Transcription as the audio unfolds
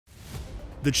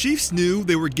The Chiefs knew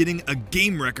they were getting a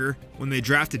game wrecker when they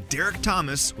drafted Derrick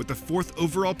Thomas with the 4th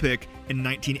overall pick in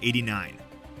 1989.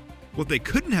 What they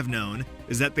couldn't have known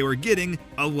is that they were getting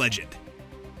a legend.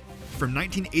 From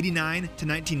 1989 to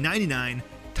 1999,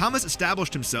 Thomas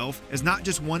established himself as not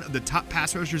just one of the top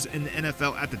pass rushers in the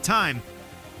NFL at the time,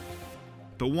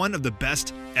 but one of the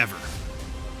best ever.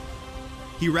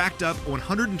 He racked up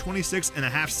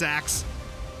 126.5 sacks,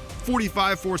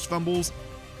 45 forced fumbles,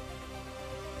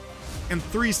 and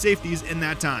 3 safeties in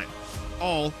that time,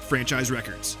 all franchise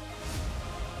records.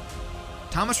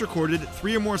 Thomas recorded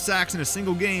 3 or more sacks in a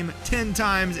single game 10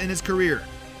 times in his career,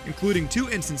 including 2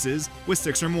 instances with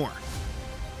 6 or more.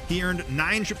 He earned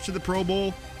 9 trips to the Pro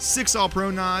Bowl, 6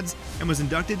 All-Pro nods, and was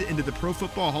inducted into the Pro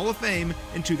Football Hall of Fame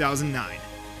in 2009.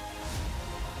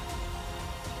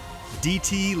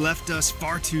 DT left us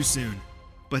far too soon,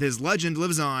 but his legend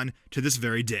lives on to this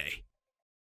very day.